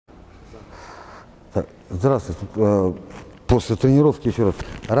Так, здравствуйте. После тренировки еще раз.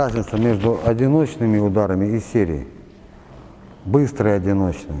 Разница между одиночными ударами и серией. Быстрые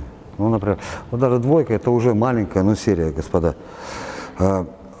одиночные. Ну, например, вот даже двойка это уже маленькая, но серия, господа.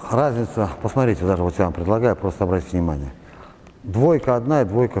 Разница, посмотрите, даже вот я вам предлагаю, просто обратите внимание. Двойка одна и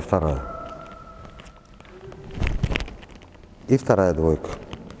двойка вторая. И вторая двойка.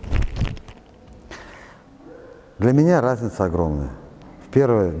 Для меня разница огромная. В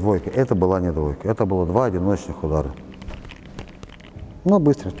первой двойке это была не двойка, это было два одиночных удара. Но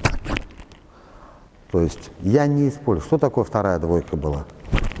быстро. То есть я не использую. Что такое вторая двойка была?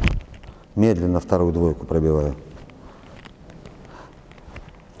 Медленно вторую двойку пробиваю.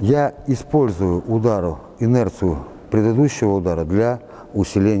 Я использую удару, инерцию предыдущего удара для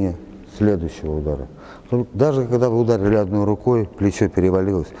усиления следующего удара. Даже когда вы ударили одной рукой, плечо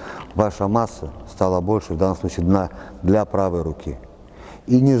перевалилось, ваша масса стала больше, в данном случае для правой руки.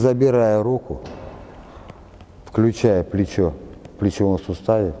 И не забирая руку, включая плечо в плечевом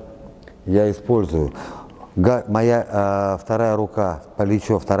суставе, я использую, моя вторая рука,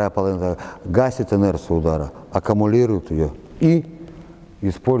 плечо, вторая половина гасит инерцию удара, аккумулирует ее и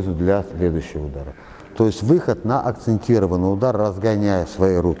использую для следующего удара. То есть выход на акцентированный удар, разгоняя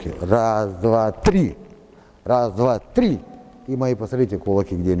свои руки. Раз, два, три. Раз, два, три. И мои, посмотрите,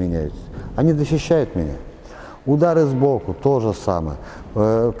 кулаки где меняются. Они защищают меня. Удары сбоку, то же самое.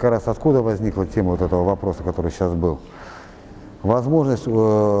 Как раз откуда возникла тема вот этого вопроса, который сейчас был. Возможность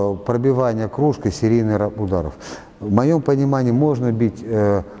пробивания кружкой серийных ударов. В моем понимании можно бить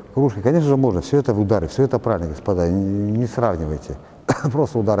кружкой. Конечно же можно. Все это в ударе, все это правильно, господа. Не сравнивайте.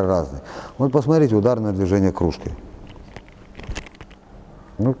 Просто удары разные. Вот посмотрите ударное движение кружкой.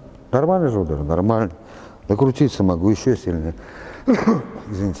 Ну, нормальный же удар, нормально. Докрутиться могу еще сильнее.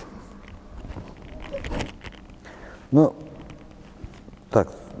 Извините. Ну, так,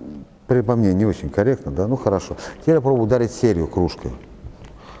 по мне не очень корректно, да? Ну, хорошо. Теперь я пробую ударить серию кружкой.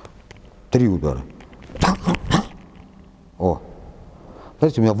 3 удара. О.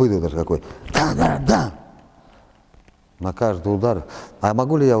 Смотрите, у меня выдох даже какой. Да. На каждый удар. А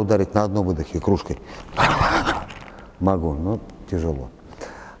могу ли я ударить на одном выдохе кружкой? Могу, но тяжело.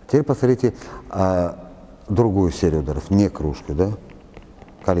 Теперь посмотрите другую серию ударов, не кружкой, да?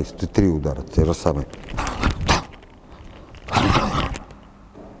 Количество 3 удара, те же самые.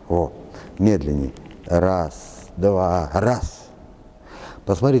 О, медленнее. Раз, два, раз.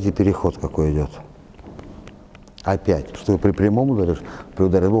 Посмотрите, переход какой идет. Опять, что при прямом ударе, при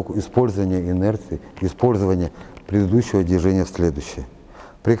ударе сбоку, использование инерции, использование предыдущего движения в следующее.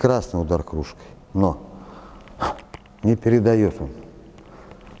 Прекрасный удар кружкой, но не передает он.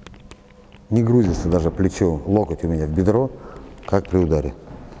 Не грузится даже плечо, локоть у меня в бедро, как при ударе.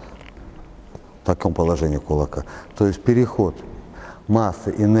 В таком положении кулака. То есть переход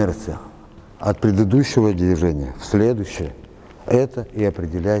массы, инерция от предыдущего движения в следующее, это и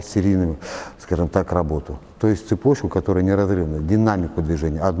определяет серийную, скажем так, работу. То есть цепочку, которая неразрывна, динамику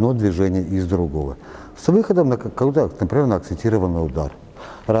движения, одно движение из другого. С выходом на какой-то, например, на акцентированный удар.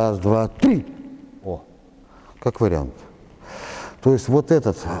 Раз, два, три. О, как вариант. То есть вот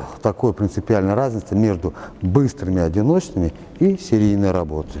эта такая принципиальная разница между быстрыми одиночными и серийной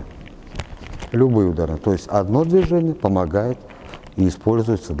работой. Любые удары. То есть одно движение помогает и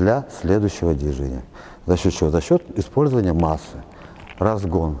используется для следующего движения. За счет чего? За счет использования массы.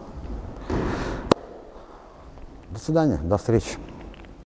 Разгон. До свидания, до встречи.